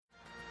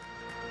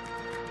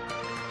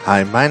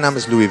Hi, mijn naam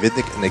is Louis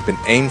Wittek en ik ben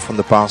één van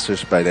de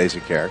pastors bij deze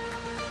kerk.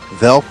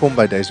 Welkom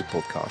bij deze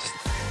podcast.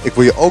 Ik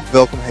wil je ook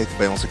welkom heten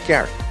bij onze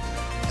kerk.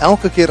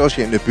 Elke keer als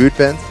je in de buurt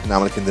bent,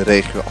 namelijk in de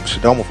regio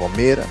Amsterdam of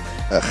Almere,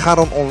 ga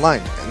dan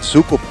online en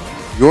zoek op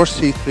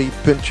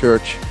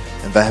yourc3.church.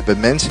 En wij hebben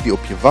mensen die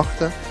op je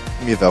wachten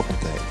om je welkom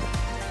te heten.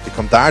 Je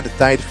kan daar de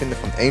tijd vinden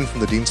van een van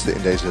de diensten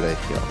in deze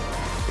regio.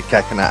 Ik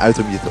kijk ernaar uit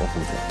om je te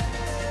ontmoeten.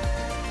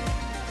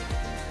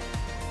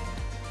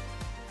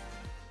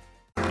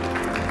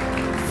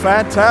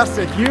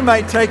 Fantastic. You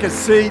may take a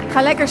seat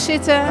Ga lekker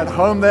zitten, at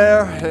home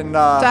there in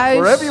thuis,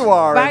 wherever you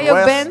are waar in je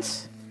ook West,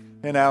 bent,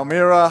 in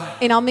Almere,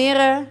 in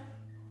Almere,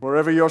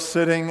 wherever you're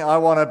sitting. I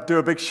want to do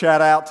a big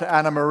shout out to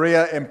Anna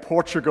Maria in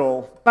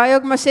Portugal. waar je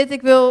ook maar zit.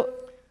 Ik wil,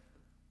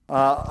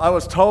 I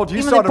was told you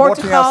Iemand in started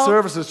watching our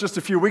Portugal. services just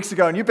a few weeks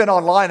ago and you've been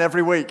online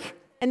every week.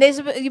 en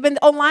je bent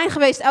online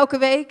geweest elke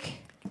week.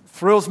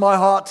 Thrills my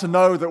heart to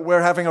know that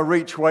we're having a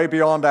reach way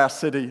beyond our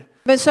city.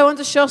 Ik ben zo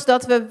enthousiast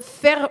dat we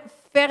ver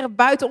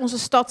buiten onze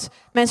stad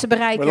mensen We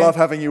bereiken. love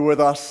having you with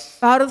us.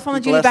 We houden ervan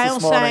dat Be jullie bij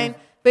blessed ons this morning.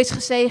 zijn. Wees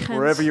gezegend,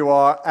 Wherever you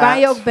are waar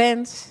je at. ook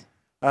bent.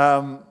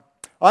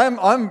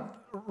 I'm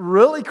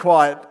really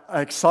quite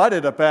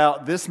excited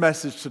about this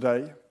message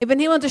today. Ik ben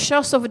heel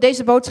enthousiast over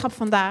deze boodschap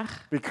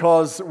vandaag.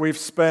 Because we've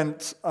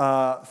spent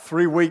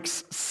 3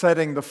 weeks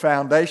setting the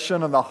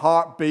foundation and the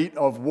heartbeat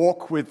of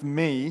Walk With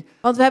Me.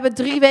 Want we hebben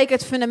 3 weken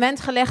het fundament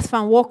gelegd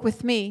van Walk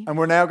With Me. And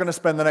we're now going to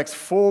spend the next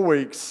 4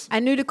 weeks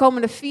En nu de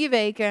komende 4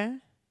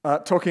 weken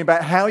talking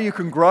about how you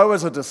can grow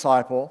as a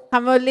disciple.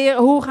 gaan we leren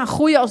hoe we gaan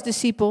groeien als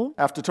discipel.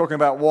 After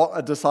talking about what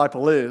a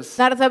disciple is.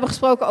 Nadat we hebben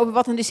gesproken over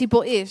wat een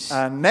discipel is.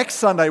 And next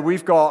Sunday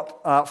we've got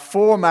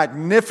 4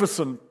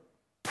 magnificent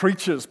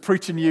preachers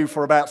preaching you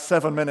for about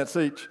 7 minutes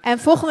each. En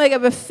volgende week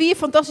hebben we 4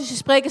 fantastische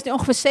sprekers die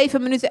ongeveer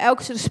 7 minuten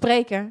elk zullen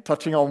spreken.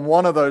 Touching on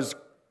one of those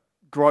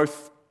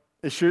growth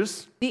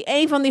issues. Die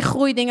een van die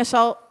groeidingen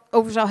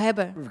over zal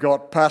hebben. We've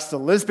got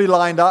Pastor Lisby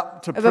lined up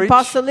to We hebben preach.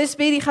 pastor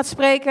Lisby die gaat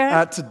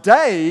spreken.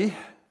 Today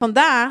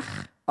Vandaag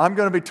I'm going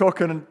to be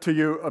talking to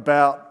you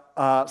about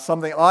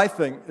something I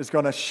think is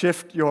going to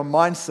shift your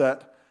mindset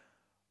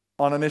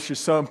on an issue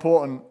so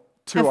important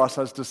to us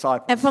as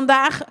disciples. En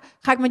vandaag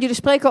ga ik met jullie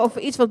spreken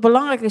over iets wat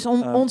belangrijk is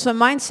om onze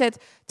mindset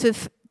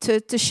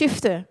te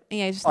shiften in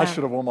Jezus' I naam.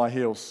 should have worn my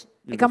heels.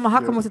 Ik had mijn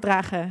hakken moeten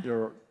dragen.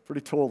 You're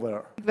pretty tall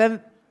there.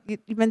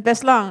 Je bent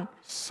best lang.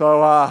 So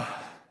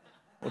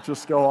we'll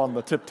just go on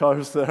the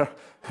tiptoes there.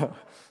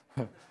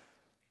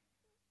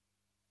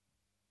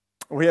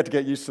 We had to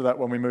get used to that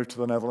when we moved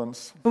to the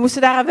Netherlands. We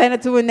moesten daaraan wennen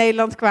toen we in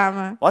Nederland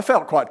kwamen. I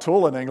felt quite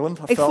tall in England.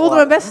 I Ik felt voelde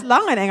me like best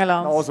lang in I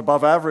Engeland. was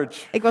above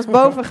average. Ik was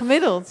boven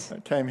gemiddeld.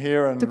 I came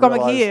here and Toen kwam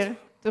ik realized hier.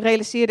 Toen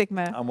realiseerde ik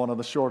me. I'm one of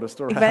the shortest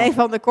Ik ben een around.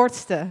 van de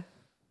kortste.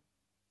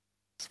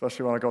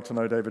 Especially when I got to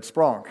know David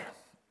Spronk.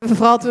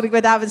 Vooral toen ik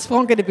bij David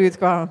Spronk in de buurt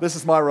kwam. This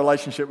is my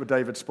relationship with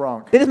David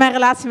Spronk. Dit is mijn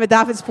relatie met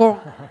David Spronk.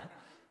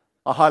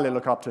 I highly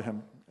look up to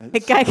him.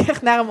 Ik kijk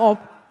echt naar hem op.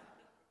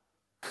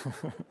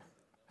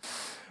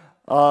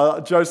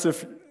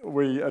 Joseph,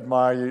 we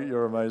admire you.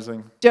 You're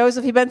amazing.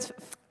 Joseph, je bent Big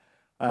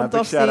shout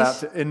out fantastisch.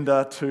 to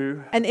Inda too.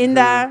 En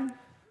Inda, who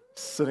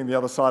sitting the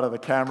other side of the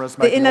cameras,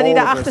 de making Inda die all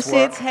of daarachter this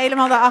work. zit,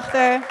 helemaal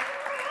daarachter.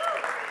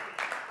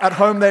 At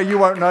home there, you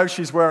won't know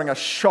she's wearing a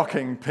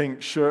shocking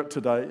pink shirt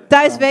today.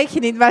 Thuis weet je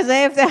niet, maar zij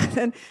heeft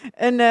echt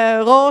een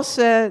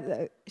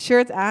roze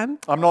shirt aan.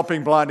 I'm not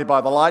being blinded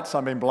by the lights.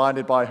 I'm being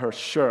blinded by her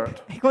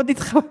shirt. Ik word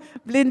niet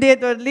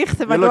geblindeerd door het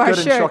lichten, maar You door look haar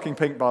good in shirt. shocking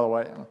pink, by the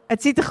way.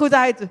 Het ziet er goed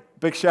uit.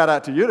 Big shout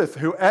out to Judith,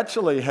 who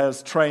actually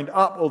has trained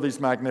up all these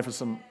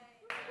magnificent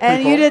En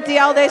people. Judith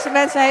die al deze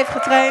mensen heeft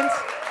getraind.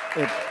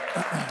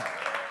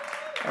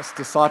 That's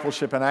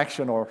discipleship in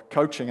action, or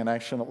coaching in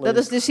action at Dat is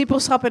least.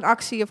 discipelschap in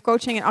actie of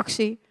coaching in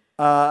actie.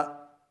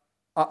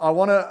 I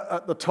want to,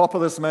 at the top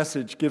of this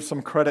message, give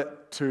some credit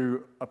to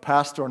a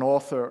pastor and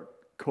author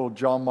called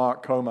John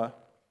Mark Comer.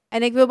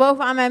 En ik wil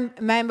bovenaan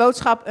mijn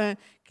boodschap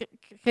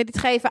krediet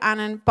geven aan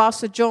een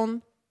pastor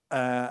John.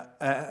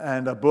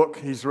 And a book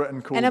he's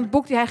written called En een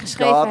boek die hij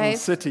geschreven Garden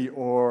heeft. City,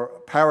 or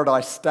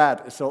Paradise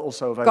Stad is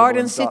also available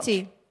Garden in Dutch.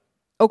 City.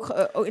 Ook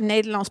in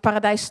Nederlands,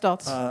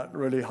 Paradijsstad.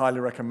 Really highly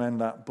recommend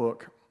that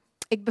book.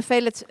 Ik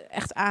beveel het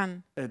echt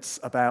aan. It's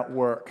about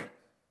work.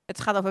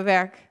 Het gaat over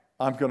werk.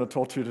 I'm going to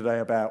talk to you today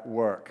about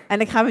work.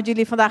 En ik ga met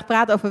jullie vandaag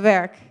praten over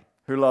werk.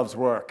 Who loves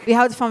work? Wie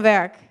houdt van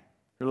werk?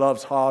 Who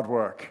loves hard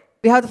work?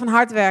 Wie houdt van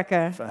hard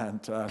werken?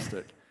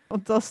 Fantastic. I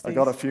Fantastisch.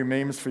 got a few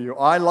memes for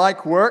you. I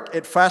like work. It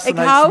Ik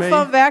fascinates hou me.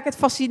 van werk, het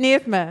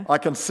fascineert me. I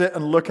can sit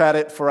and look at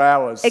it for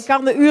hours. Ik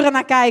kan er uren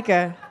naar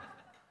kijken.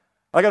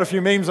 I got a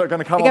few memes that are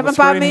going to come Ik on heb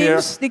the een paar screen here.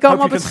 memes die komen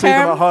Hope you op can het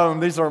see them at scherm. home.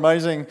 These are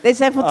amazing. Deze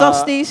zijn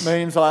fantastisch.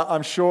 Memes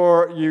I'm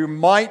sure you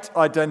might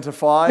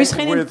identify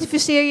Misschien with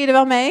identificeer je er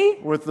wel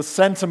mee. the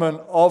sentiment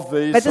of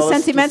these. Met So het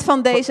let's sentiment just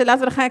van deze.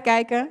 Laten we er gaan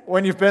kijken.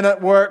 When you've been at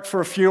work for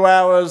a few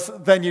hours,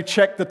 then you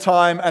check the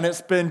time and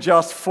it's been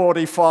just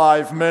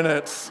 45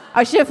 minutes.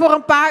 Als je voor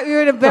een paar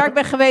uur op werk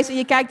bent geweest en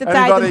je kijkt de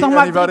tijd, dan is het nog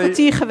maar een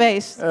kwartier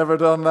geweest. Ever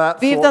done that?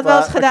 Wie heeft Thought dat wel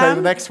eens that? Okay, gedaan?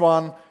 the next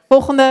one.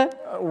 Volgende.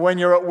 when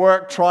you're at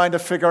work trying to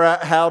figure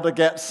out how to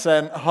get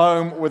sent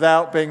home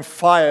without being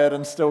fired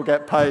and still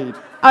get paid.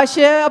 Als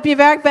je op je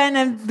werk bent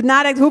en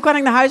nadenkt, hoe kan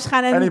ik naar huis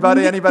gaan en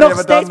Anybody nog ever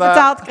steeds done that?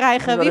 betaald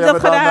krijgen. Wie Anybody heeft dat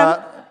ever done gedaan?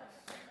 that?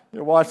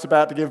 Your wife's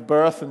about to give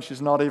birth and she's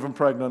not even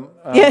pregnant.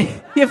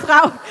 Je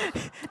vrouw,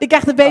 die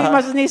krijgt een baby,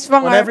 maar ze is niet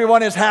When zwanger.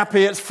 everyone is happy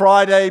it's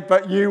Friday,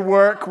 but you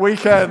work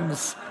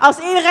weekends. Als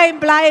iedereen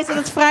blij is dat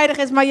het vrijdag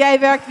is, maar jij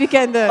werkt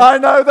weekenden. I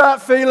know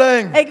that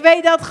feeling. Ik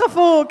weet dat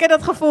gevoel, ik ken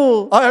dat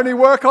gevoel. I only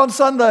work on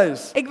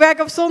Sundays. Ik werk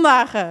op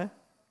zondagen.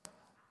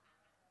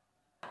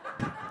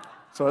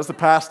 So that's the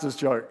pastor's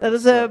joke. Dat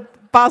is een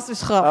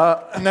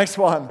pastorschap. Next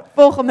one.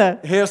 Volgende.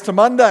 Here's to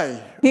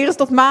Monday. Hier is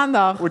tot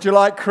maandag. Would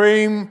you like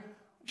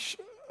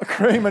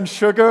cream and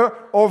sugar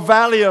or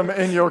Valium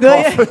in your Wil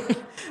coffee? je,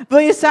 wil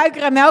je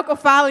suiker en melk of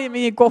valium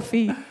in je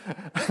koffie?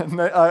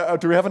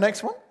 Do we have a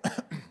next one?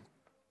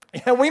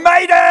 Yeah, we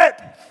made it!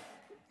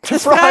 Het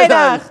is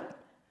vrijdag.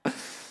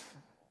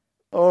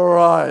 All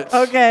right.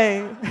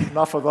 Oké,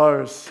 Enough of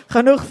those.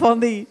 genoeg van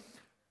die.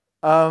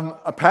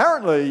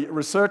 Apparently,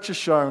 research has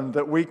shown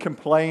that we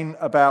complain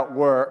about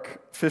work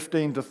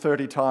 15 to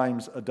 30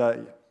 times a day.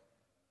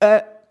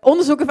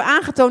 Onderzoek heeft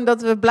aangetoond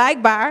dat we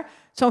blijkbaar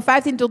zo'n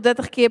 15 tot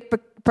 30 keer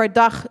per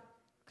dag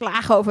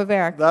klagen over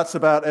werk. That's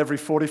about every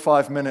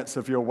 45 minutes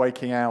of your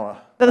waking hour.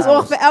 Dat is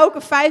ongeveer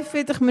elke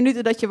 45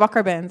 minuten dat je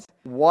wakker bent.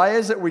 Why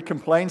is it we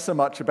complain so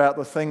much about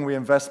the thing we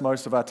invest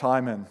most of our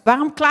time in?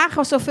 Waarom klagen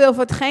we zoveel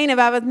voor hetgene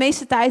waar we het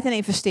meeste tijd in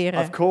investeren?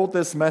 I've called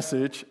this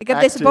message Ik heb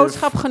deze active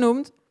boodschap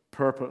genoemd,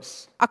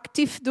 purpose.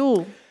 actief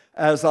doel.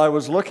 As I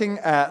was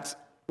looking at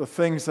the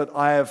things that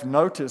I have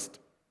noticed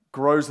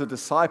grows a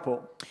disciple,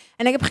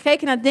 En ik heb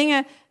gekeken naar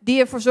dingen die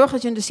ervoor zorgen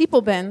dat je een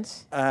discipel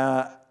bent.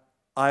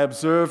 I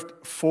observed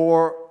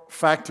 4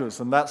 factors,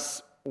 and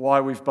that's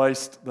why we've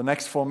based the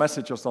next 4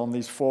 messages on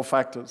these 4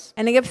 factors.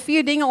 En ik heb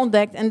 4 dingen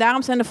ontdekt en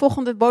daarom zijn de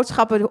volgende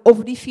boodschappen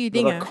over die 4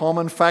 That are dingen.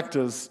 common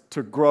factors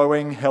to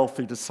growing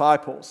healthy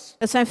disciples.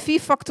 Dat zijn 4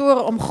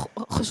 factoren om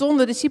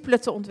gezonde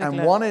discipelen te And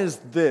ontwikkelen. one is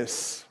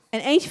this. En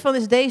eentje van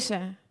is deze.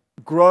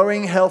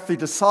 Growing healthy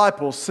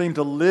disciples seem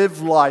to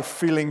live life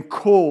feeling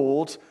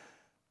called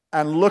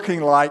and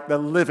looking like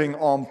they're living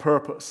on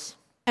purpose.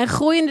 En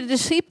groeiende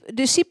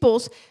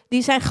discipels,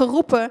 die zijn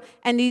geroepen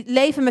en die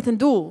leven met een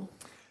doel.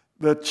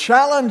 The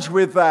challenge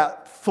with that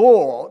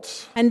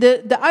thought, En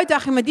de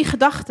uitdaging met die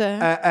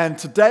gedachte, and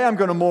today I'm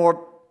going to more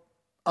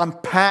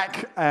unpack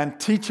and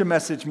teach a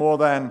message more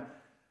than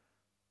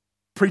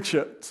preach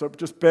it. So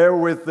just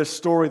bear with this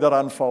story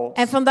that unfolds.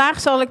 en vandaag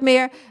zal ik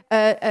meer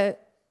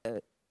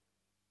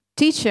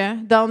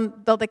teachen dan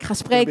dat ik ga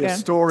It's gonna be a spreken.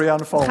 story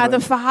Het gaat een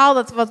unfolding. verhaal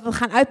dat wat we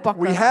gaan We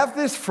uitpakken. have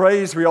this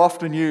phrase we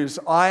often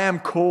use, I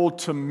am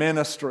called to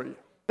ministry.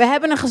 We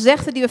hebben een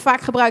gezegde die we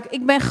vaak gebruiken.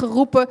 Ik ben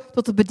geroepen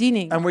tot de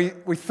bediening. And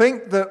we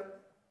think that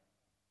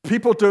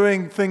people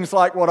doing things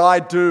like what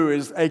I do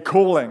is a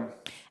calling.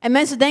 En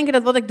mensen denken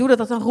dat wat ik doe, dat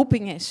dat een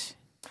roeping is.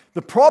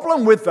 The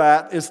problem with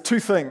that is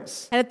 2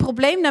 things. En het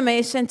probleem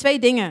daarmee zijn 2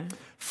 dingen.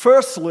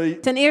 Firstly,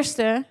 Ten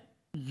eerste,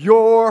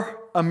 you're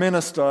a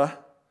minister.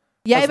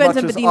 jij As bent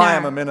much een as I am a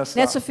bedienaar. minister.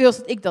 Net zoveel als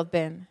dat ik dat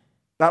ben.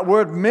 That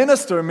word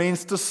minister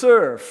means to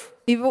serve.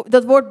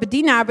 Dat woord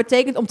bedienaar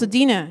betekent om te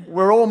dienen.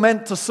 We're all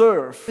meant to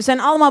serve. We zijn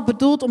allemaal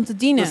bedoeld om te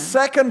dienen. The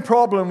second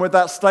problem with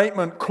that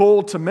statement,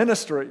 called to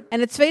ministry, En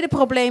het tweede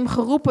probleem,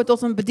 geroepen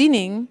tot een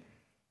bediening,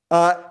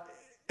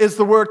 is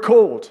the word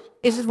called.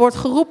 is het woord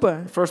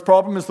geroepen. First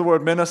problem is the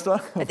word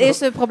minister. Het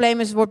eerste probleem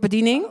is het woord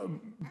bediening.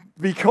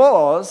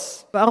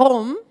 Because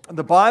Waarom?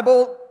 the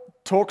Bible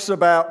talks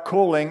about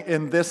calling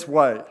in this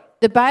way.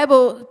 De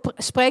Bijbel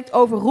spreekt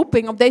over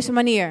roeping op deze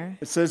manier.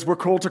 It says we're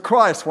called to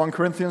Christ, 1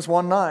 Corinthians 1:9.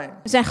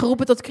 We zijn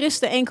geroepen tot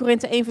Christus, 1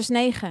 Korinthe 1 vers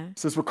 9. It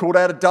says we're called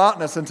out of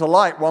darkness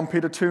into light, 1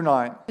 Peter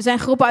 2:9. We zijn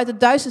geroepen uit de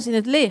duisternis in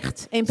het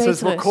licht, 1 It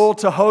says we're Petrus. called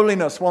to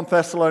holiness, 1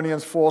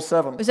 Thessalonians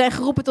 4:7. We zijn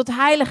geroepen tot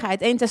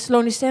heiligheid, 1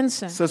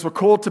 Thessalonicense. It says we're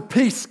called to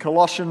peace,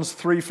 Colossians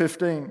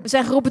 3:15. We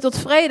zijn geroepen tot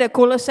vrede,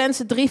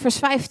 Colossense 3 vers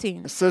 15.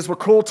 It says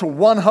we're called to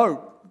one hope.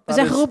 We That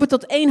zijn is, geroepen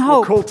tot één we're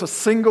hoop, called to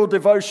single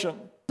devotion,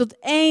 tot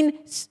één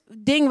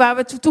ding waar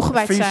we toe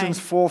toegewijd zijn. Ephesians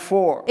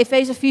 4:4.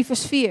 Efeze 4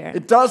 vers 4.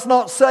 It does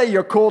not say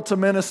you're called to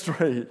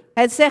ministry.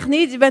 Het zegt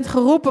niet, je bent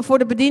geroepen voor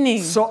de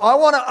bediening. So I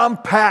want to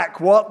unpack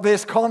what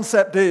this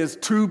concept is,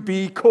 to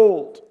be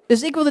called.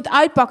 Dus ik wil dit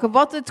uitpakken,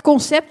 wat het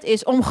concept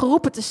is om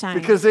geroepen te zijn.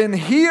 Because in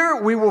here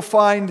we will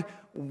find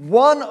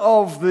one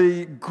of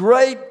the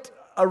great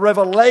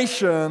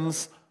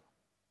revelations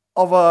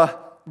of a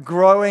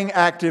growing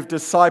active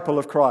disciple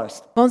of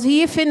Christ. Want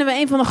hier vinden we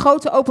een van de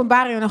grote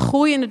openbaringen, een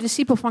groeiende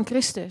discipel van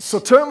Christus.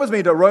 So turn with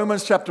me to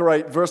Romans chapter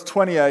 8, verse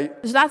 28.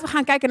 Dus laten we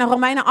gaan kijken naar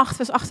Romeinen 8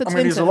 vers I'm going to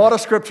use a 28. lot of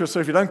scripture, so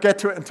if you don't get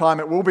to it in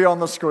time, it will be on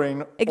the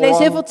screen. Ik or lees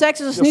heel on veel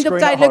teksten, dus als het your niet op screen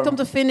tijd at lukt om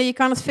home. te vinden, je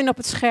kan het vinden op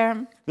het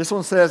scherm. This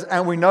one says,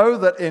 and we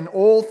know that in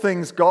all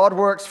things God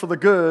works for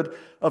the good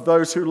of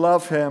those who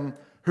love him,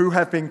 who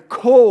have been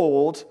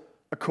called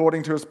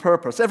according to his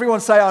purpose. Everyone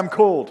say, I'm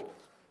called.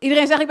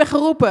 Iedereen zegt, ik ben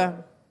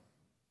geroepen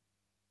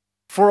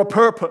For a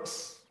purpose.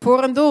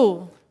 voor een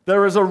doel.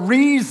 There is a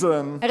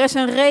reason Er is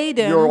een you're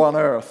reden on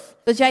earth.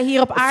 dat jij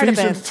hier op aarde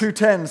Ephesians bent.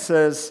 2:10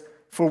 says,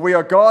 "For we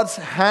are God's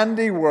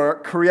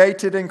handiwork,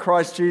 created in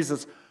Christ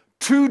Jesus,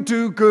 to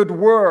do good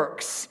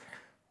works,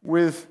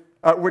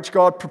 which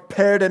God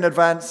prepared in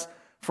advance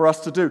for us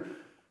to do."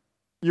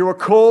 You are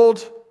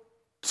called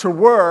to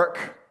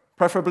work,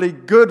 preferably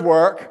good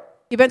work,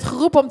 Je bent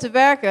geroepen om te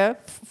werken,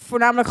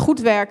 voornamelijk goed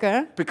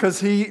werken.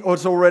 because He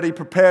has already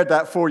prepared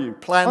that for you,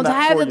 planned Want that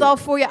hij for heeft het you. al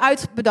voor je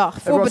uitbedacht,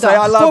 Everyone say,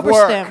 "I love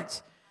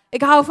voorbestemd.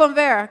 Ik hou van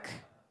werk.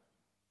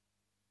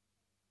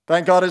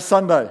 Thank God it's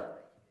Sunday.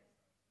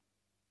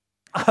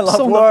 I love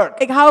Zondag. work.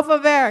 Ik hou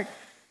van werk.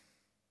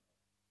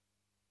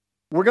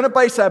 We're going to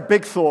base our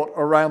big thought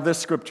around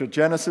this scripture,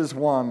 Genesis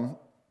 1,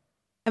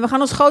 En we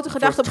gaan ons grote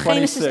gedachte op Vers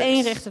Genesis 26.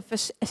 1 richten,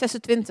 vers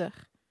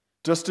 26.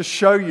 just to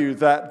show you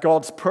that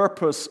God's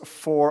purpose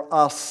for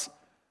us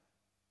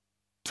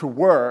to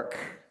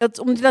work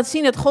Om te laten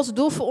zien dat Gods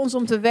doel voor ons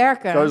om te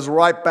werken goes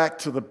right back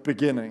to the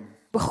beginning.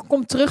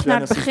 komt terug naar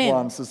het Genesis begin.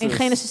 1 says In this.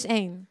 Genesis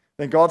 1.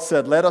 Then God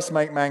said, "Let us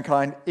make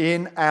mankind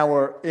in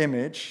our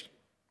image,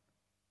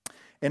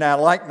 in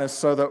our likeness,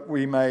 so that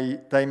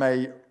they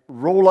may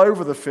rule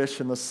over the fish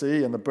in the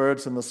sea and the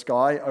birds in the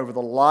sky, over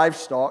the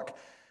livestock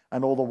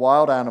and all the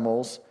wild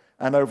animals,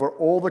 and over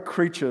all the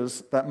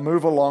creatures that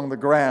move along the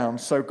ground."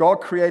 So God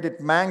created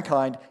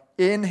mankind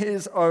in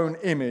His own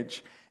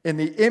image. In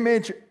the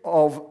image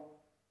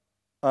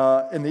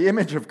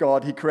of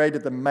God, He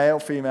created them, male,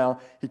 female,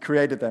 He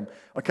created them.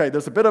 Okay,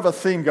 there's a bit of a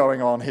theme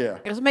going on here.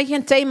 Er is een beetje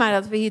een thema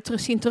dat we hier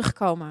zien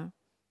terugkomen.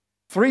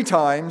 3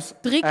 times,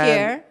 3 and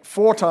keer.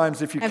 4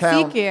 times if you En 4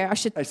 count keer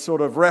a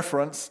sort of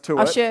reference to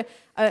als it. je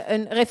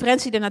een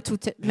referentie ernaartoe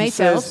He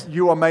meetelt, says,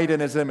 "You are made in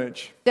His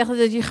image." zegt het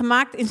dat je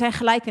gemaakt in zijn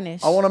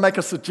gelijkenis. I want to make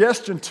a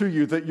suggestion to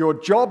you that your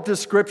job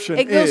description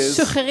Ik wil is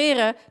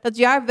suggereren dat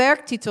jouw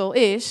werktitel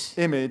is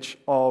image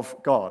of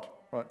God.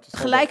 Right, just hold that.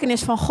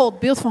 gelijkenis van God,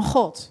 beeld van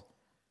God.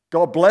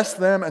 God blessed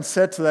them and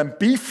said to them,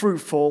 "Be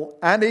fruitful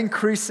and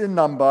increase in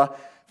number,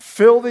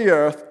 fill the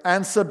earth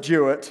and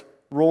subdue it,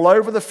 rule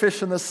over the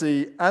fish in the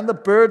sea and the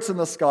birds in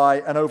the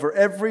sky and over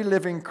every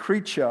living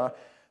creature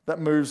that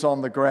moves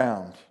on the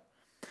ground."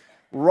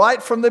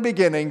 Right from the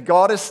beginning,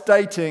 God is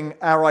stating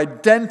our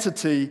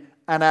identity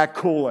and our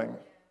calling.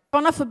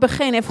 Vanaf het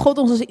begin heeft God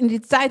onze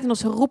identiteit en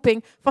onze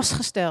roeping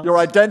vastgesteld.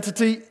 Your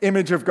identity,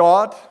 image of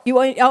God.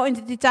 Jouw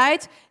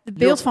identiteit, het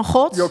beeld van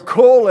God. Your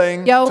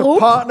calling Jouw to roep.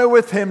 partner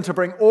with Him to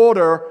bring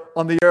order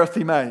on the earth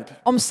He made.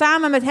 Om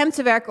samen met hem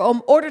te werken,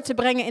 om orde te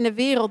brengen in de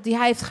wereld die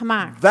hij heeft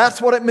gemaakt. That's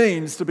what it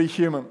means to be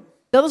human.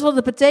 Dat is wat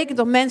het betekent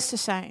om mens te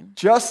zijn.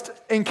 Just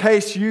in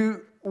case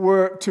you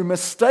were to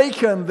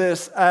mistaken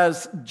this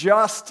as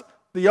just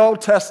the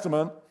Old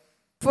Testament,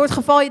 Voor het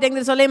geval je denkt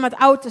dat is alleen maar het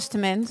Oude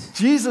Testament.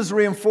 Jesus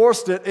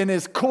reinforced it in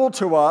His call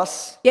to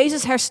us.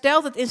 Jezus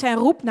herstelt het in zijn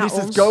roep naar He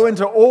says, ons. "Go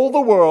into all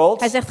the world."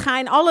 Hij zegt ga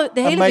in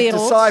de hele make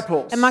wereld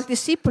disciples. en maak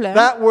discipelen.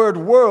 That word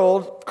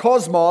world,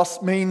 cosmos,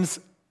 means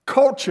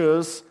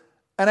cultures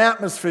and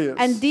atmospheres.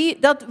 En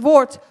dat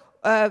woord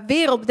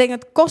wereld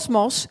betekent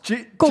kosmos,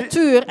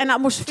 cultuur en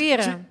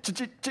atmosferen.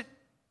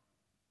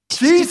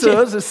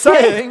 Jesus is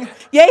saying,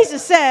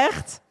 Jezus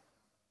zegt,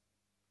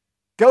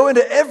 go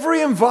into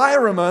every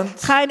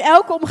environment ga in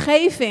elke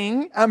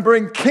omgeving and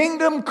bring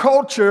kingdom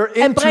culture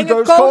en into breng een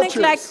those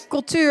koninkrijk cultures.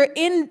 cultuur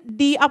in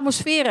die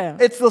atmosferen.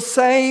 It's the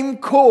same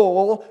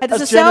call Het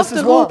is as dezelfde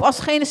Genesis roep 1. als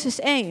Genesis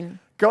 1.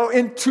 Go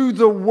into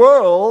the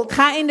world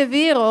Ga in de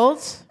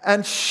wereld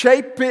and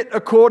shape it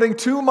according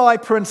to my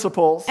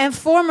principles, en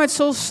vorm het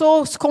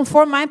zoals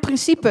conform mijn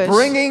principes.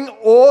 bringing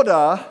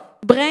order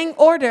Breng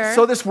order,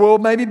 so this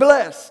world may be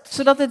blessed.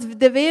 zodat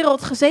de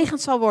wereld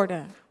gezegend zal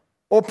worden.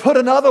 Or put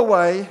another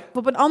way, Of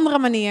op een andere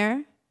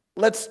manier,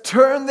 let's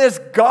turn this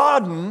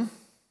garden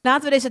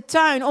laten we deze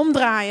tuin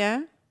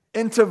omdraaien.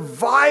 into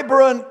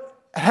vibrant,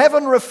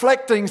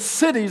 heaven-reflecting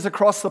cities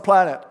across the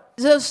planet.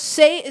 Zoals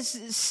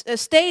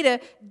steden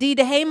die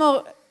de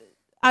hemel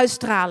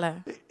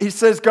uitstralen. He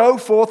says, go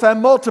forth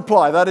and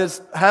multiply. That is,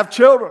 have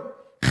children.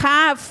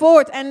 Ga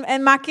voort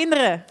en maak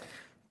kinderen.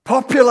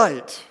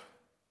 Populate.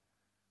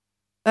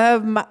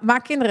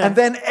 Maak kinderen. And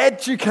then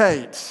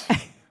educate.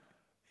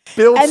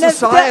 Build En dan-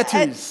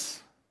 societies.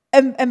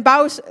 En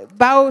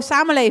bouw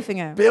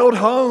samenlevingen. Build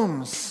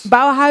homes.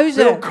 Bouw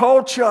huizen. Build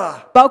culture.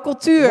 Bouw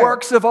cultuur.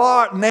 Works of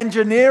art and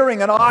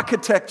engineering and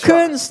architecture.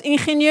 Kunst,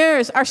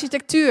 ingenieurs,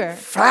 architectuur.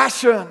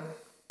 Fashion.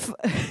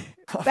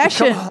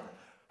 Fashion. Come on.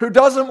 Who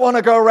doesn't want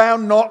to go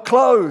around not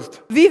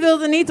clothed? Wie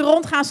wil er niet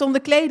rondgaan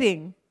zonder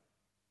kleding?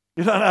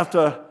 You don't have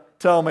to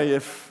tell me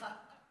if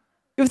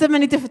Je hoeft het me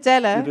niet te you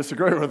vertellen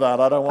disagree with that.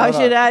 I don't want als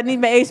to je know. daar niet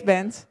mee eens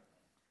bent.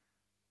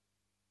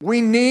 We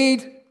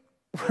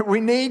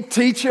need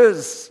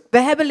teachers We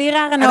hebben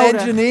leraren and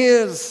nodig.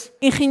 engineers,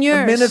 Ingenieurs,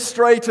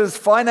 administrators,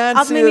 financiers.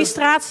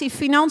 administratie,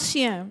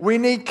 financiën. We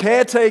need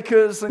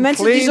caretakers and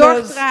Mensen die zorg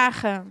cleaners.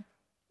 dragen.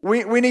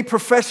 We need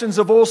professions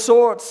of all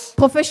sorts.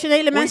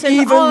 Professionele mensen We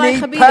in even allerlei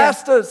need gebieden.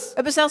 pastors. We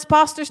hebben zelfs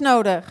pastors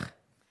nodig.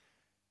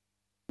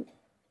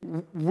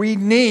 We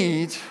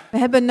need We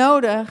hebben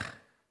nodig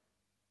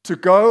to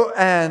go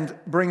and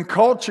bring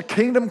culture,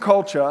 kingdom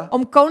culture,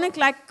 om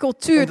koninkrijk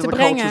cultuur into te the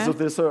cultures brengen of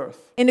this earth.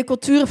 in de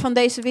culturen van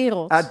deze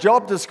wereld. Our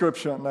job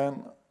description then,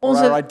 or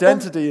Onze- our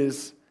identity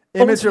is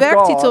Ons image of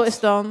werktitel God. is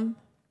dan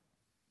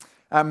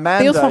Our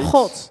beeld van mandate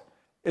God.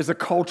 is a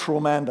cultural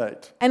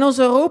mandate. En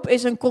onze roep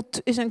is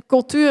een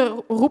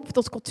roep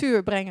tot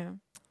cultuur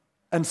brengen.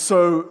 And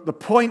so the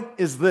point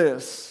is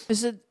this.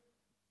 Dus het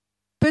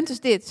punt is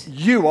dit.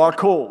 You are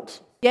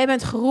called. Jij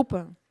bent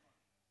geroepen.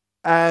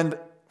 And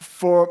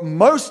for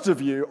most of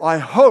you, I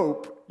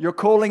hope your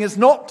calling is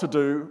not to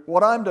do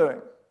what I'm doing.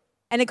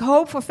 En ik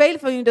hoop voor velen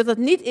van jullie dat het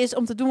niet is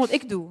om te doen wat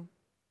ik doe.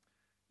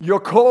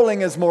 Your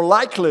calling is more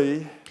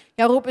likely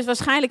Jouw roep is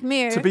waarschijnlijk to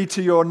meer be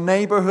to your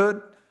neighborhood,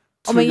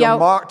 Om in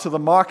to the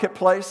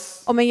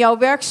marketplace. om in jouw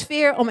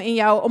werksfeer, om in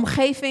jouw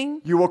omgeving.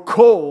 You are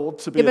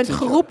called to be Je a bent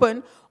teacher.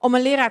 geroepen om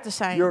een leraar te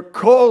zijn. You're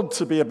called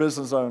to be a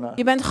business owner.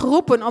 Je bent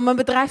geroepen om een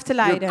bedrijf te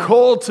You're leiden.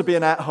 called to be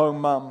an at-home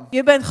mom.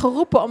 Je bent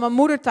geroepen om een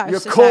moeder thuis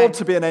You're te zijn. called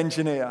to be an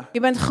engineer. Je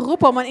bent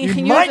geroepen om een You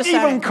ingenieur te might even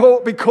zijn.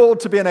 be called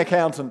to be an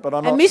accountant, but I'm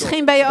En not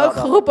misschien ben je sure ook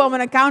about that. geroepen om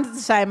een accountant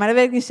te zijn, maar dat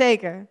weet ik niet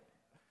zeker.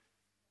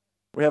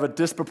 We have a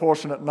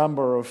disproportionate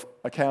number of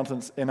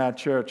accountants in our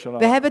church, and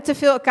We I hebben te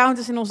veel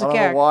accountants in onze I don't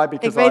know kerk. why, Ik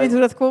because weet I- niet hoe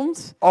dat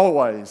komt,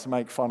 always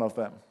make fun of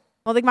them.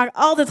 want ik maak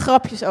altijd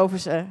grapjes over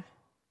ze.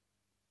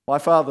 My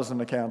father's an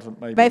accountant,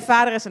 maybe. Mijn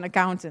vader is een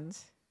accountant.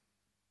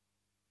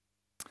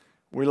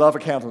 We love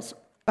accountants.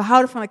 We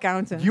houden van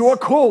accountants. You are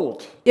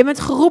called. Je bent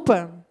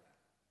geroepen.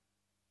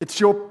 It's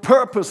your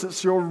purpose,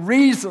 it's your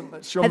reason,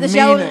 it's your Het is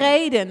jouw meaning.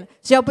 reden, het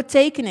is jouw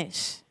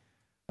betekenis.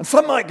 And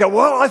some might go,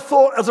 well, I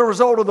thought as a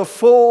result of the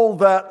fall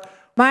that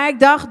Maar ik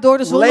dacht door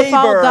de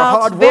zondeval labor,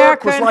 hard dat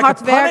work was werken, like a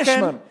hard werken,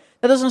 punishment.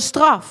 dat is een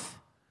straf.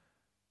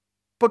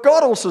 But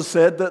God also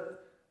said that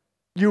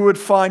you would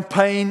find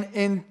pain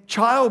in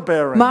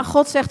childbearing. Maar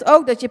God zegt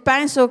ook dat je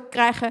pijn zult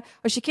krijgen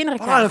als je kinderen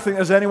I don't krijgt. think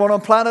there's anyone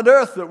on planet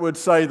Earth that would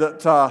say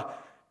that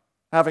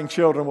having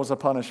children was a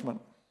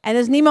punishment. En er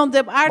is niemand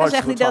op aarde Most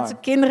zegt of die the dat time.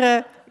 ze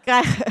kinderen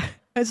krijgen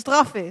een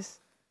straf is.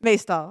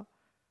 Meestal.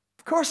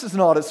 Of course it's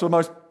not. It's the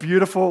most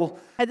beautiful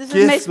Het is het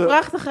gift meest that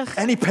prachtige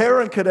any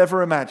parent could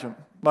ever imagine,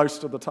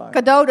 most of the time.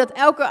 cadeau dat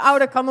elke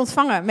ouder kan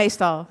ontvangen,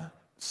 meestal.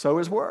 So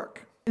is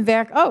work.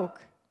 Werk ook.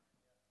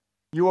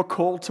 You are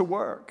called to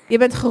work. Je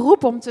bent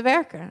geroepen om te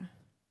werken.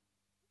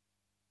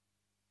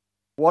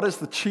 What is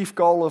the chief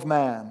goal of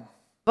man?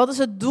 Wat is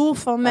het doel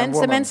van de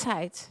woman.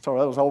 mensheid? Sorry,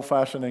 that was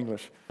old-fashioned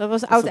English. Dat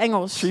was What's the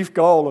oud-Engels. chief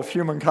goal of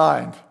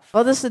humankind?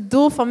 Wat is het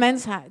doel van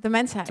de To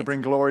mensheid?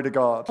 bring glory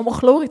to God. Om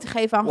glorie te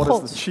geven aan What is the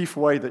God. chief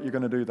way that you're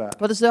going to do that?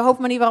 Wat is de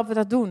hoofdmanier waarop we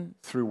dat doen?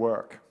 Through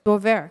work.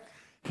 Door werk.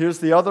 Here's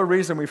the other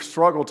reason we've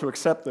struggled to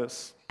accept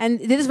this. En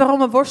dit is waarom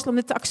we worstelen om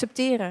dit te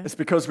accepteren. It's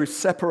because we've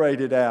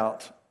separated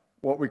out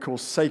what we call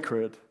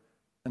sacred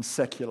and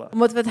secular.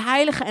 Omdat we het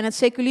heilige en het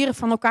seculiere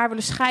van elkaar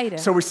willen scheiden.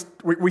 So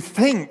we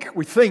think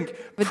We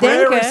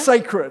prayer denken- is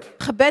sacred.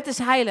 Gebed is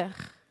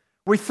heilig.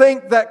 We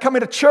think that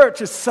coming to church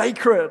is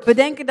sacred. We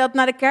denken dat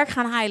naar de kerk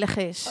gaan heilig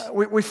is.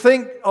 We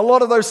think a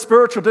lot of those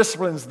spiritual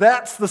disciplines,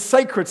 that's the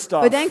sacred We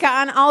stuff. denken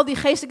aan al die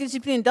geestelijke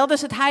discipline. Dat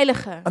is het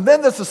heilige. And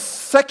then there's the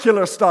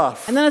secular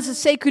stuff, En dan is het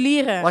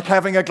seculiere. like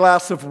having a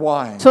glass of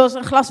wine, Zoals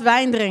een glas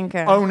wijn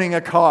drinken. owning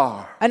a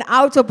car, Een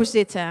auto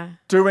bezitten.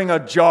 doing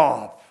a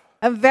job,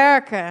 Een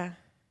werken.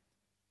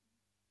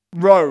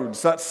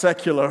 roads, that's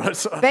secular.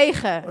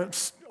 Wegen.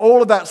 It's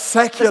all of that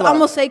Dat is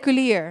allemaal secular.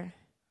 seculier.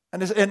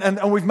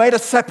 And we've made a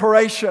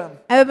separation, En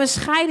we hebben een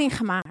scheiding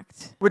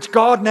gemaakt. which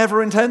God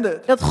never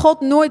intended. Dat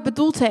God nooit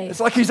bedoeld It's heeft.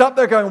 like he's up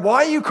there going, why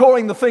are you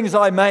calling the things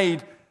I made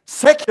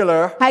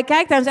secular Hij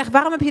kijkt daar en zegt,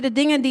 waarom heb je de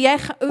dingen die jij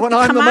when I'm the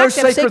gemaakt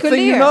most hebt sacred thing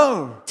you seculier?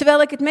 know?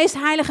 Terwijl ik het meest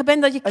heilige ben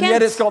dat je And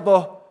yet it's kent.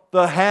 got the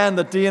hand,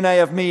 the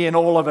DNA of me in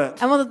all of it.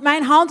 En want het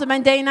mijn hand en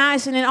mijn DNA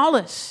is in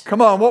alles.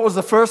 Come on, what was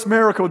the first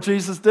miracle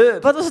Jesus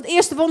did? Wat was het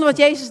eerste wonder wat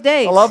Jezus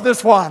deed? I love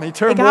this one. He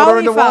turned Ik water hou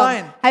into hiervan.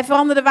 wine. Hij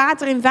veranderde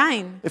water in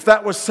wijn. If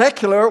that was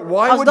secular, why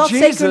Als would dat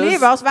seculier Jesus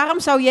was, waarom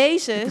zou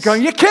Jezus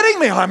going, you're kidding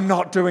me, I'm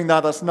not doing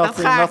that. That's dat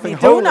nothing, ga ik nothing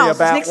niet doen holy als er is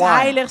about niks wine.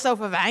 heiligs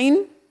over wijn?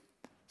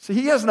 See,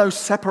 he has no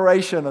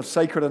separation of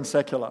sacred and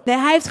secular. Nee,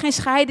 hij heeft geen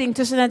scheiding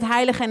tussen het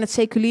heilige en het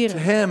To seculiere.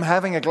 him,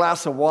 having a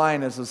glass of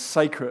wine is as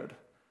sacred.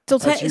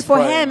 As you Voor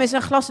pray. hem is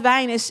een glas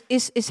wijn is To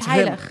him,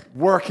 heilig.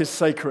 work is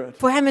sacred.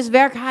 Voor hem is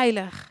werk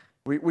heilig.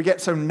 We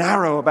get so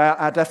narrow about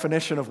our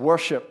definition of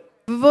worship.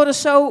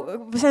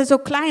 We zijn zo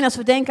klein als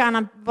we denken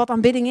aan wat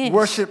aanbidding is.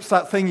 Worship's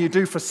that thing you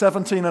do for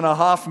 17 and a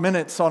half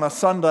minutes on a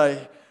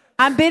Sunday.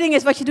 Aanbidding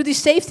is wat je doet die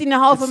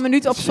 17,5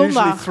 minuten op It's usually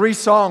zondag. 3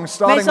 songs,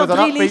 starting Meestal with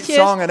an 3 upbeat liedjes,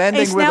 song and één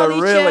ending with snel a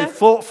liedje. really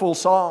thoughtful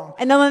song.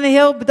 En dan een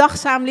heel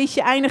bedachtzaam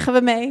liedje eindigen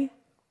we mee.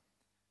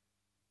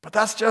 But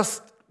that's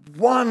just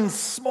one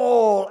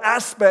small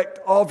aspect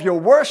of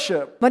your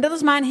worship. Maar dat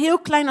is maar een heel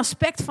klein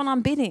aspect van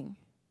aanbidding.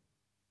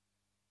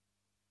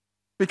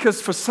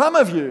 Because for some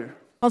of you,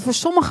 Want voor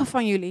sommigen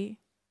van jullie,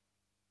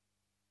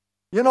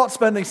 you're not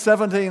spending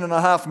 17 and a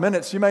half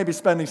minutes. You may be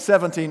spending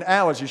 17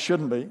 hours. You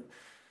shouldn't be.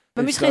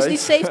 maar these misschien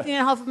is days. het niet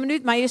 17,5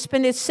 minuut, maar je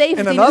spendeert In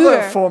 17 another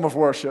uur form of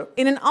worship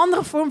in een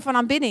andere vorm van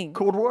aanbidding.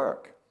 called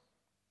work.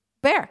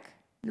 Werk.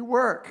 You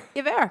work.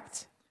 Je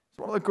werkt.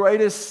 It's one of the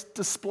greatest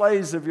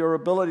displays of your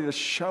ability to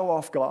show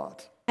off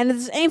God. En het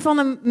is een van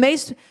de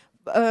meest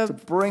To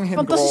bring him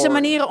fantastische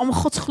glory. manieren om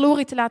Gods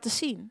glorie te laten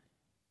zien.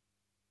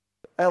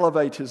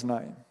 Elevate his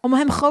name. Om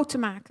hem groot te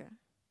maken.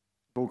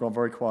 You've all gone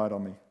very quiet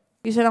on me.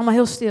 Jullie zijn allemaal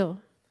heel stil.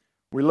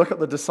 We look at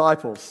the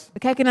disciples. We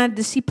kijken naar de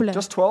discipelen.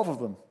 Just 12 of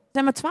them. Er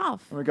zijn maar 12.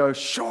 And we go,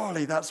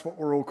 surely that's what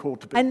we're all called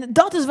to do. En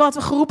dat is wat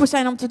we geroepen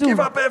zijn om te doen.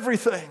 Give up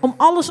everything. Om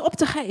alles op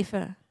te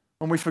geven.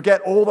 And we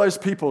forget all those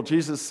people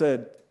Jesus said,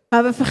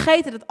 Maar we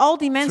vergeten dat al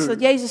die mensen, dat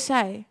Jezus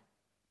zei.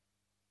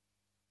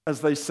 as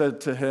they said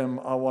to him,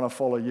 I want to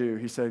follow you.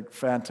 He said,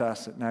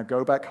 fantastic. Now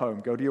go back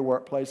home. Go to your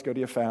workplace. Go to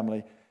your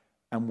family.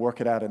 And work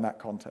it out in that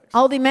context.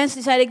 Al die mensen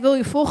die zeiden, ik wil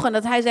je volgen. En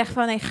dat hij zegt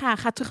van, nee,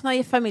 ga terug naar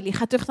je familie.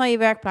 Ga terug naar je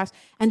werkplaats.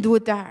 En doe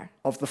het daar.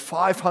 Of the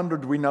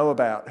 500 we know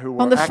about who Van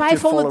were de active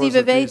 500 die followers we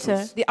of weten,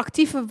 Jesus, die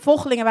actieve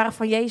volgelingen waren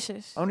van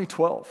Jezus. only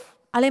 12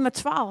 Alleen maar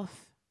 12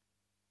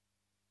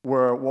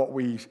 were what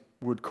we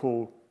would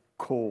call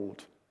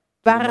called.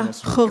 waren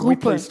ministry. Can we geroepen,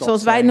 please stop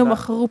zoals wij saying noemen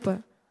that?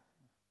 geroepen.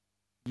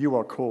 You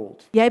are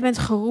called Jij bent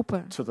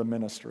geroepen. to the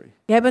ministry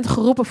Jij bent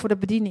geroepen voor de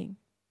bediening.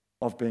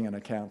 of being an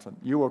accountant.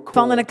 You are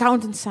Van een called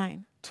accountant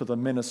zijn. to the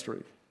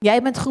ministry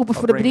Jij bent geroepen of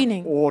voor de bringing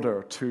bediening.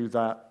 order to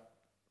that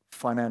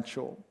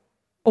financial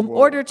Om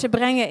world. orde te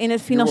brengen in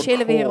het financiële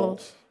You are wereld.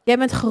 called Jij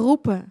bent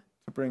geroepen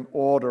to bring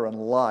order and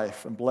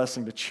life and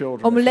blessing to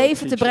children. om if you're a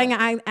leven te teacher.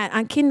 brengen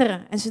aan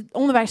kinderen en ze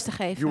onderwijs te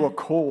You are geven.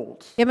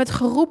 called. Jij bent We're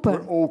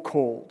geroepen. all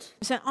called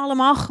We zijn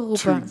allemaal to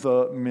geroepen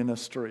the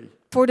ministry.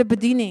 voor de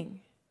bediening.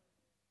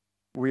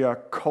 We are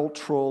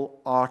cultural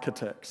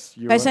architects.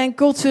 Wij zijn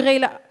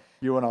culturele,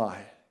 You and I.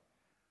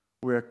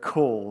 We are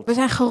called we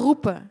zijn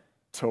geroepen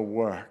to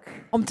work.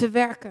 om te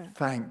werken.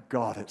 Thank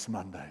God it's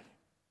Monday.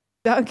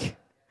 Dank. Het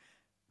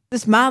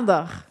is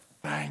maandag.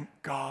 Thank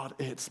God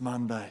it's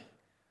Monday.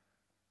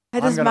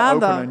 Het I'm is going to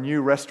open a maandag.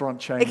 new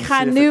restaurant chain Ik and ga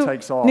see een if it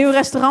takes off. nieuw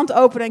restaurant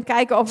openen en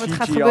kijken of het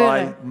gaat TGI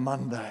gebeuren.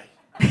 Monday.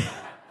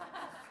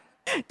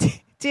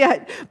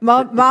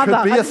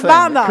 Maandag. Could be a Het is thing.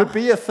 maandag. Could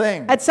be a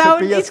thing. Het Could zou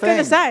be a iets kunnen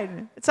thing.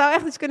 zijn. Het zou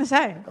echt iets kunnen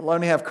zijn. I'll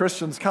only have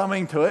Christians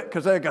coming to it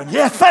because they're going,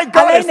 yeah, thank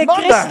God Alleen it's de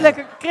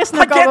Monday.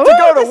 christenen I get komen. to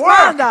go Het to is work.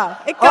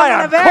 maandag. Ik kan I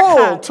naar am werk gaan.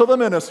 called to the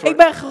ministry. Ik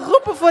ben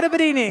geroepen voor de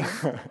bediening.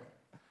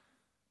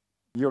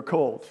 You're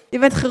called. Je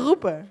bent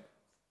geroepen.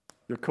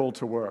 You're called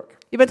to work.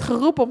 Je bent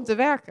geroepen om te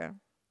werken.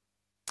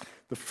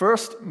 The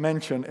first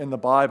mention in the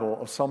Bible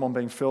of someone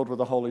being filled with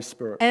the Holy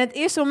Spirit En het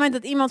eerste moment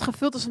dat iemand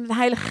gevuld was met de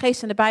Heilige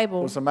Geest in de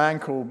Bijbel was a man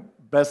called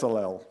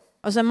Bezalel.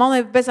 was een man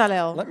uit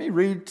Bezalel. Let me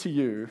read to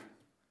you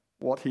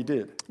what he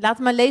did. Laat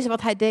me lezen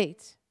wat hij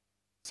deed.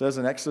 It says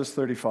in Exodus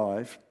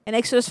 35, In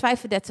Exodus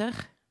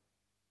 35.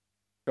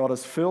 God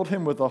has filled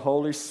him with the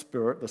Holy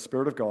Spirit, the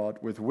Spirit of God,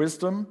 with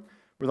wisdom,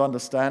 with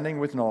understanding,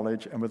 with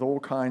knowledge, and with all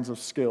kinds of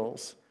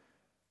skills.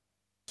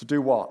 To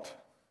do what?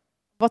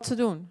 Wat te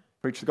doen?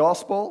 Preach the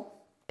gospel,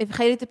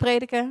 Evangelie te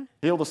prediken?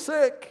 heal the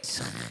sick,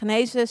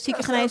 Genezen?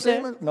 Zieken cast out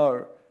genezen? demons?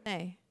 No,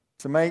 Nee.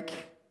 to make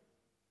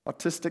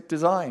artistic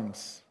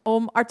designs.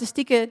 Om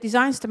artistieke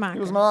designs te He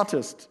was an maken.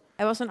 artist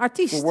Hij was een for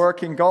artiest.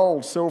 working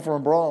gold, silver,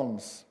 and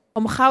bronze.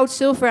 Om goud,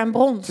 zilver en To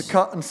brons.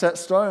 cut and set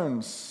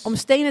stones. Om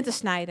stenen te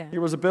snijden. He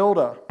was a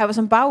builder. Hij was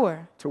een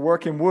bouwer. To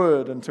work in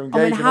wood and to Om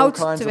engage in in all hout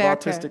kinds te of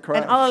artistic werken. En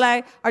crafts.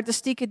 allerlei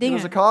artistieke He was a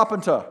dingen.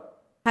 carpenter.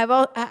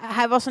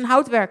 Hij was een What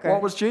houtwerker.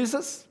 was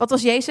Jesus? Wat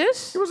was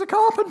Jezus? He was a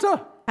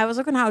carpenter. Hij was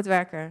ook een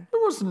houtwerker. It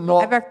was not.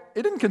 Hij werkt-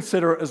 He didn't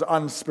consider it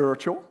as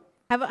unspiritual.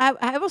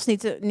 Hij was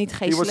niet He was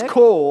geestelijk.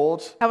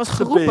 called Hij was to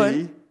geroepen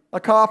be a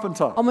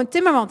carpenter. om een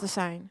timmerman te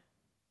zijn.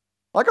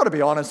 I got to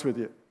be honest with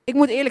you. Ik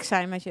moet eerlijk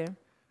zijn met je.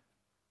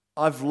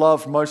 I've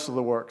loved most of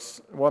the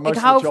works. Well, most Ik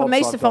of the hou van jobs de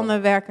meeste I've van done.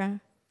 de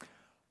werken.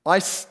 I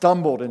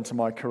stumbled into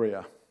my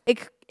career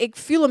Ik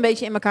viel een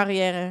beetje in mijn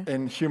carrière.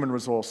 in human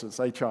resources,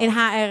 HR. In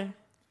HR.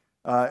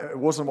 It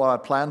wasn't what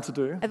I planned to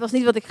do, Het was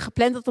niet wat ik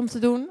gepland had om te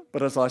doen.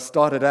 but as I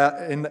started out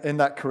in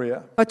that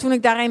career, Maar toen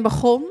ik daarin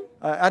begon,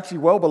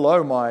 actually well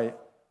below my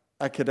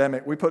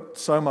academic, we put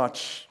so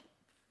much.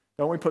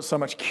 Don't we put so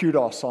much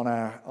kudos on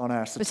our we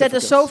zetten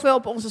certificates? zoveel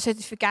op onze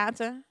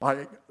certificaten.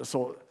 I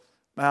thought,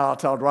 man,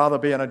 I'd rather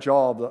be in a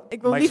job that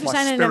Ik wil makes liever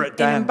my zijn spirit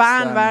in een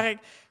dance baan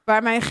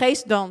waar mijn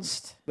geest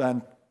danst.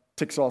 than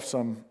ticks off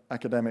some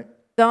academic.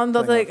 Dan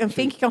dat Thing ik I've een achieved.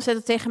 vinkje kan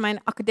zetten tegen mijn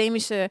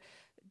academische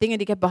dingen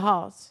die ik heb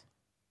behaald.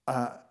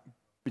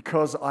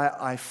 Because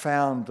I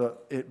found that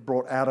it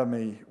brought out of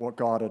me what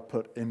God had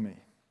put in me.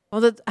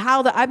 Want het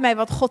haalde uit mij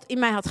wat God in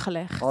mij had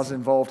gelegd. I was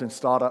involved in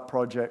startup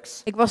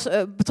projects, Ik was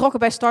betrokken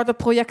bij start-up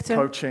projecten,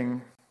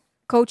 coaching.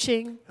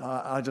 coaching.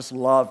 I just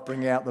love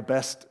bringing out the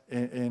best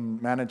in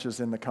managers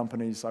in the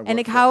companies I work En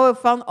ik for. hou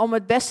ervan om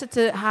het beste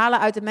te halen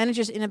uit de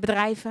managers in de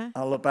bedrijven. I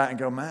look back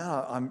and go,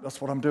 man, that's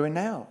what I'm doing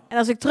now. En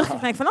als ik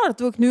terugkijk, denk ik van, dat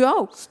doe ik nu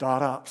ook.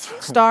 Startups,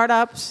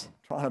 Start-ups,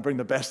 trying to bring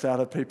the best out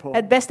of people.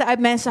 het beste uit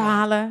mensen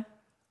halen.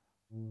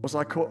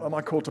 Am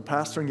I called to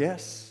pastoring?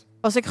 Yes.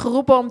 Was ik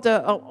geroepen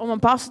om een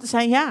pastor te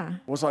zijn? Ja.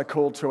 Was I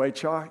called to HR?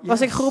 Yes.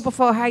 Was ik geroepen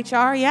voor HR?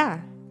 Ja.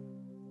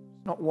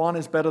 Not one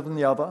is better than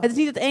the other. Het is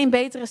niet dat één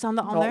beter is dan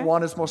de Not ander.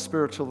 one is more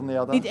spiritual than the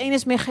other. Niet één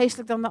is meer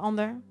geestelijk dan de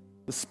ander.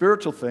 The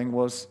spiritual thing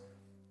was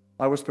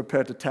I was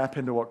prepared to tap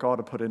into what God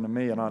had put into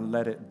me and I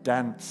let it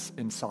dance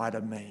inside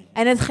of me.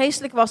 En het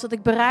geestelijk was dat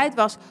ik bereid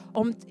was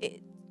om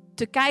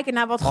te kijken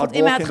naar wat God I'd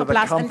in mij walk had into the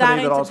geplaatst en company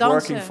daarin that I te was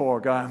working dansen.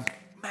 for going,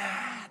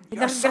 Ik you're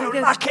dacht, so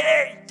lucky.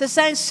 ze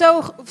zijn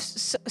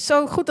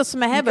zo goed dat ze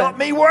me You hebben. got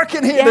me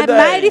working here Je hebt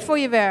mij die today. voor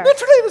je werk.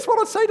 Literally, that's what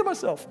I'd say to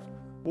myself.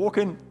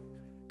 Walking,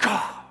 God,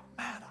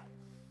 man,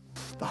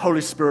 the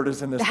Holy Spirit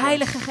is in this De place.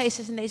 Heilige Geest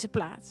is in deze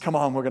plaats. Come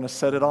on, we're going to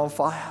set it on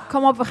fire.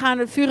 Kom op, we gaan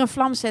het vuur en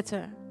vlam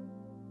zetten.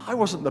 I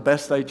wasn't the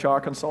best HR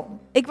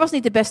consultant, Ik was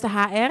niet de beste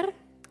HR.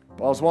 but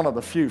I was one of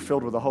the few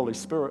filled with the Holy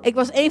Spirit. Ik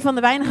was een van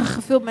de weinigen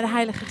gevuld met de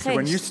Heilige So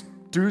when you Geest.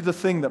 do the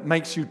thing that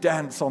makes you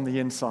dance on the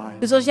inside.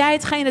 Dus als jij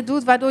hetgene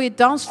doet waardoor je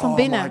danst van Oh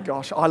my binnen.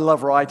 gosh, I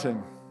love writing.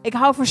 Ik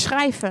hou van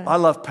schrijven. I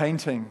love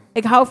painting.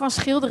 Ik hou van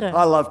schilderen.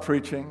 I love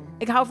preaching.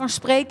 Ik hou van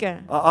spreken.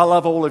 I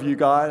love all of you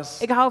guys.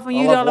 Ik hou van I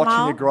jullie love watching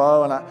allemaal. you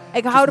grow. And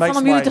Ik it hou just ervan om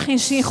makes jullie te my gaan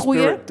zien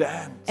groeien. spirit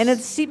dance. En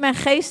het ziet mijn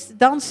geest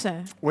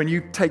dansen. When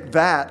you take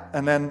that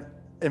and then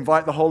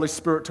invite the Holy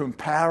Spirit to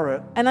empower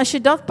it, En als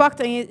je dat pakt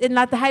en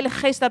laat de Heilige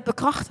Geest dat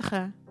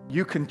bekrachtigen,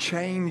 you can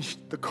change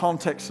the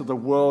context of the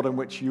world in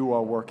which you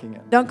are working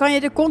in. dan kan je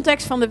de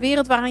context van de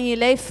wereld waarin je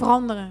leeft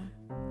veranderen.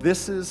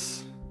 This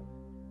is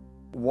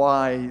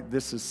why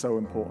this is so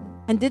important.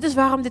 En dit is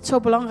waarom dit zo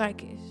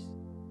belangrijk is.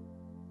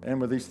 And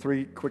with these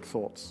 3 quick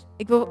thoughts,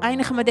 Ik wil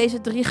eindigen met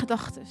deze 3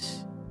 gedachten.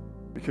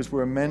 because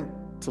we're meant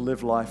to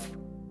live life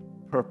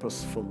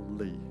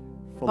purposefully.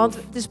 Full Want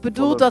of- het is full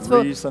bedoeld of dat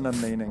we reason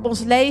and meaning.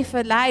 ons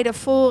leven leiden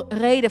vol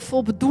reden,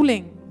 vol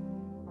bedoeling.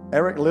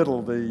 Eric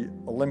Liddell, the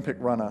Olympic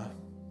runner,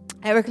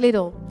 Eric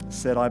Liddell.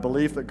 said, I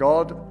believe that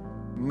God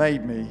made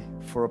me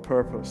for a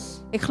purpose.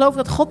 Ik geloof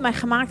dat God mij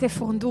gemaakt heeft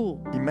voor een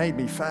doel. He made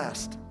me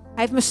fast. Hij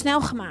heeft me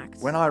snel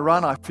gemaakt. When I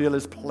run, I feel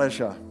his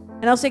pleasure.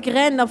 En als ik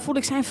ren, dan voel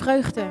ik zijn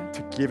vreugde.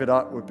 To give it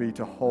up would be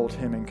to hold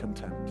him in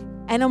contempt.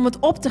 En om het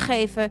op te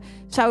geven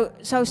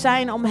zou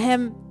zijn om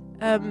hem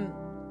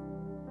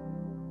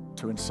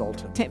To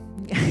insult him.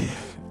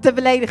 te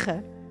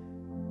beledigen.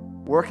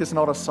 Work is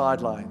not a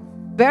sideline.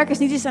 Werk is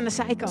niet iets aan de It's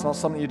not zijkant.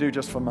 something you do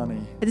just for money.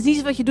 Het is niet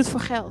iets wat je doet voor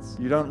geld.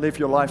 You don't live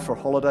your life for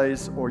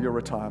holidays or your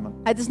retirement.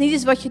 Het is niet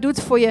iets wat je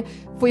doet voor je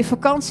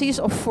vakanties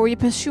of voor je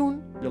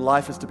pensioen. Your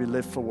life is to be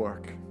lived for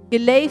work. Je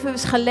leven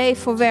is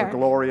geleefd voor For the werk.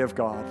 glory of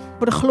God.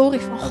 Voor de glorie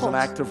van As an God.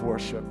 act of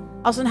worship.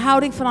 Als een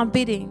houding van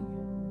aanbidding.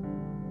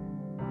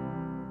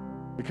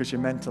 Because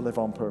you're meant to live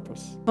on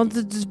purpose. Want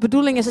de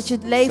bedoeling is dat je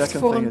het leeft Second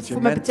voor thing is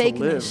you're met meant to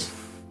betekenis.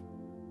 live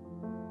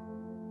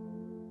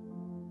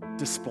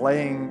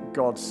displaying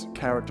God's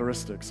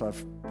characteristics.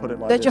 I've put it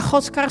like Dat je this.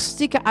 Gods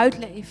karakteristieken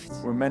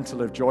uitleeft. We're meant to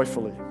live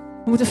joyfully.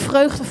 We moeten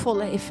vreugdevol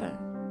leven.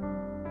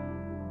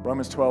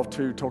 Romans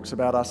 12:2 talks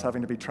about us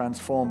having to be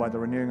transformed by the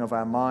renewing of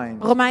our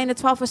mind. Romeinen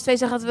 12 vers 2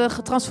 zegt dat we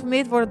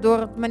getransformeerd worden door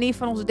het manier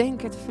van ons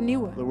denken te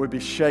vernieuwen. That we'd be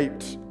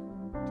shaped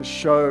to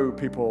show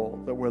people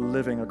that we're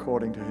living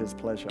according to His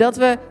pleasure.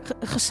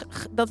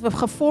 Dat we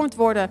gevormd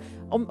worden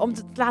om het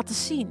te laten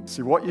zien.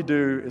 See, what you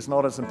do is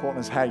not as important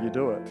as how you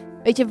do it.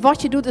 Weet je,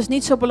 wat je doet is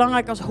niet zo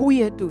belangrijk als hoe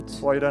je het doet. That's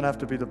why you don't have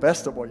to be the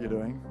best at what you're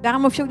doing.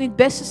 Daarom hoef je ook niet het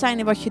beste te zijn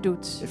in wat je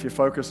doet. If you're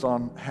focused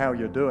on how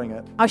you're doing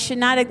it, Als je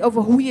nadenkt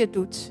over hoe je het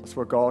doet, that's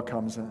where God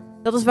comes in.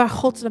 dat is waar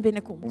God naar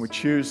binnen When we komt.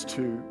 choose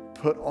to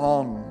put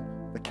on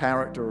the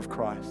character of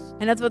Christ.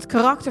 En dat we het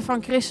karakter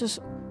van Christus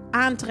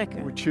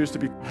aantrekken. We choose to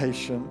be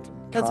patient,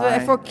 Dat we kind.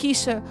 ervoor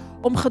kiezen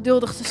om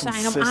geduldig te zijn,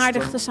 om Consistent.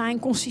 aardig te zijn,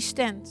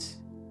 consistent.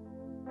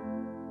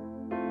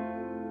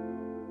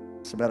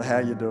 It's about how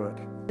you do it.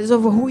 Het is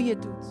over hoe je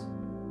het doet.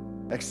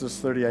 Exodus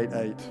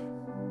 38:8.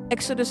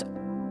 Exodus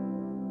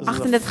This is a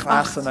 38:8.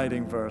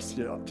 fascinating verse.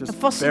 Yeah, Een just bear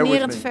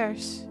fascinerend with me.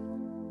 vers.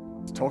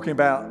 It's talking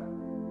about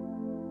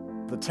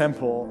the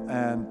temple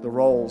and the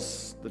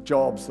roles, the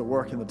jobs, the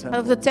work in the Over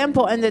temple. de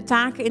tempel en de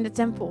taken in de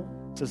tempel.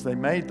 It says they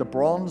made the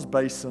bronze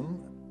basin.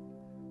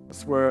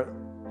 That's where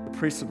the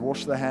priests would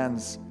wash their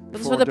hands Dat is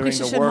before waar de doing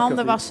priesters the hun work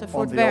handen wassen voor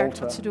on het the werk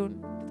altar. dat ze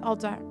doen. Het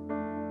altaar.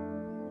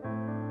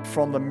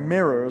 From the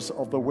mirrors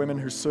of the women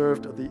who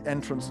served at the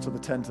entrance to the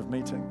tent of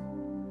meeting.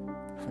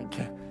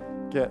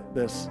 Get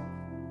this.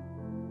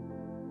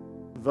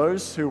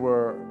 Those who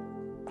were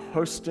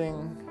hosting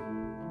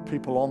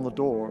people on the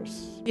doors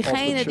of the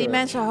Diegene die church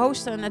mensen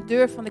hosten aan de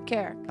deur van de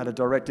kerk, had a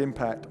direct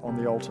impact on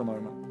the altar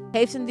moment.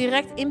 heeft een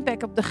direct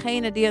impact op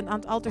degene die aan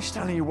het altaar Telling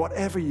staan. you,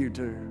 whatever you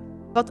do,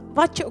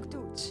 Wat je ook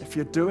doet. if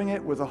you're doing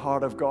it with the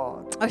heart of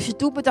God, Als je het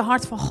doet met de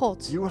hart van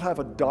God, you will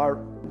have a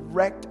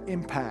direct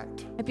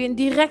impact heb je een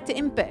directe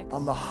impact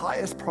on the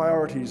highest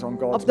priorities on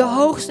God's op de mind.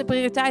 hoogste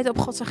prioriteiten op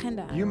Gods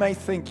agenda. You may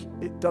think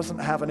it doesn't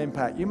have an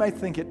impact. You may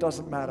think it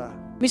doesn't matter.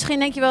 Misschien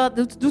denk je wel,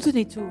 het doet het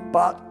niet toe.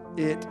 But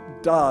it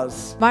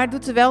does. Maar het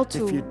doet er wel If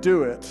you toe.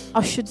 do it,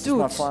 Als je het this is my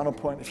doet, final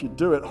point. If you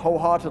do it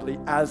wholeheartedly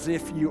as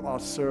if you are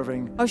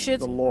serving als je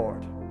the het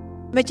Lord.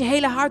 met je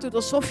hele hart doet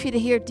alsof je de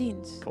Heer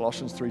dient.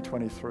 Colossians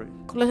 3:23.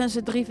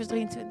 Colossenzen 3 vers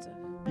 23.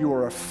 You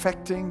are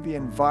affecting the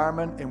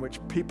environment in which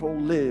people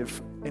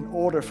live in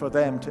order for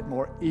them to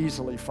more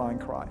easily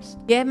find Christ.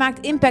 Jij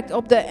maakt impact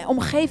op de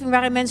omgeving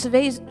waarin mensen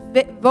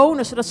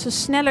wonen, zodat ze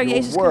sneller Your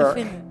Jezus kunnen work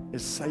vinden.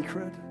 is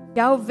sacred.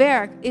 Jouw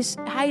werk is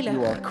You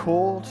heilig. are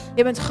called.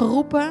 Je bent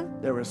geroepen.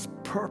 There is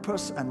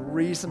purpose and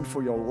reason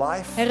for your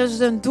life. Er is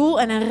een doel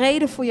en een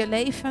reden voor je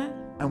leven.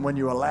 And when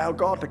you allow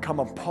God to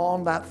come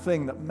upon that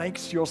thing that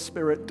makes your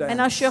spirit dance. En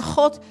als je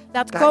God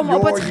laat That komen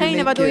op your hetgene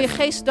unique waardoor je gift,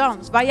 geest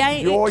danst, waar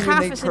jij your gaves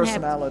unique in hebt,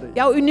 personality,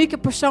 jouw unieke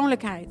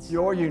persoonlijkheid,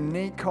 your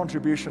unique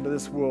contribution to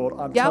this world,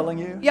 I'm telling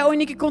you, jouw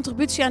unieke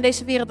contributie aan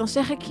deze wereld, dan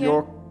zeg ik je,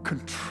 you're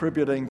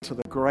contributing to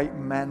the great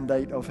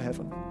mandate of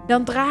heaven.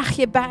 dan draag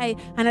je bij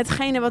aan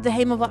hetgene wat de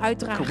hemel wil Could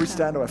we uitdragen.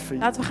 stand to our feet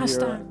Laten we gaan here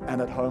staan.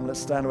 and at home? Let's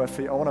stand to our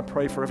feet. I want to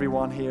pray for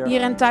everyone here.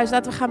 Hier en thuis,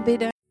 laten we gaan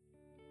bidden.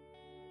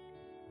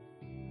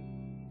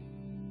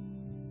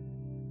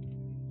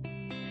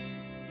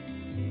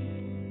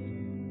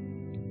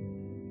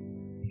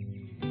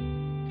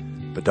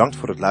 Bedankt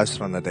voor het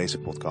luisteren naar deze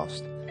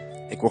podcast.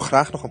 Ik wil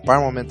graag nog een paar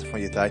momenten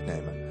van je tijd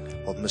nemen,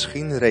 want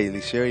misschien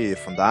realiseer je je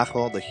vandaag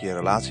wel dat je je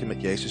relatie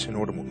met Jezus in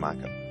orde moet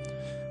maken.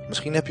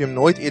 Misschien heb je hem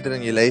nooit eerder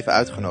in je leven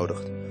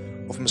uitgenodigd,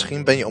 of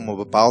misschien ben je om een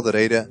bepaalde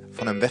reden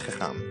van hem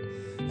weggegaan.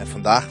 En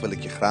vandaag wil ik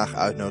je graag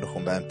uitnodigen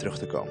om bij hem terug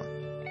te komen.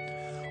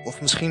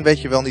 Of misschien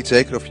weet je wel niet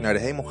zeker of je naar de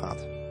hemel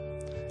gaat.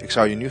 Ik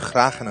zou je nu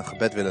graag in een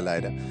gebed willen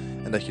leiden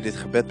en dat je dit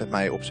gebed met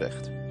mij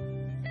opzegt.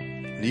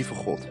 Lieve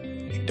God,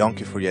 ik dank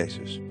u voor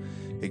Jezus.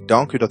 Ik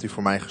dank u dat u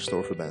voor mij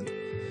gestorven bent.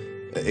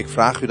 Ik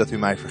vraag u dat u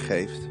mij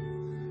vergeeft.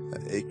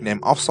 Ik neem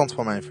afstand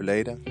van mijn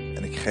verleden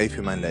en ik geef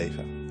u mijn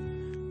leven.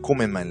 Kom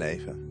in mijn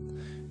leven.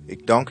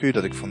 Ik dank u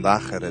dat ik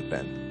vandaag gered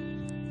ben.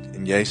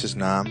 In Jezus'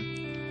 naam.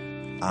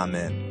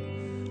 Amen.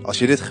 Als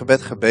je dit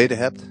gebed gebeden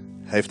hebt,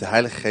 heeft de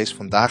Heilige Geest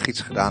vandaag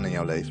iets gedaan in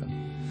jouw leven.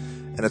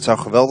 En het zou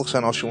geweldig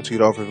zijn als je ons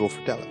hierover wil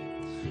vertellen.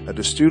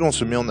 Dus stuur ons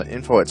een mail naar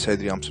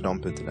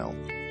info@c3amsterdam.nl.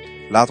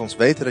 Laat ons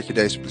weten dat je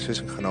deze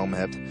beslissing genomen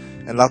hebt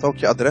en laat ook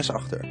je adres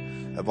achter.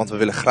 Want we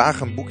willen graag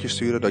een boekje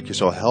sturen dat je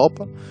zal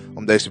helpen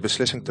om deze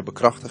beslissing te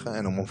bekrachtigen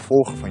en om een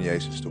volger van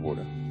Jezus te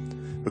worden.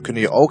 We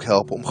kunnen je ook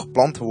helpen om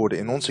geplant te worden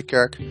in onze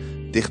kerk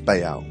dicht bij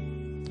jou.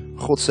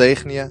 God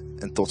zegene je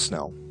en tot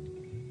snel.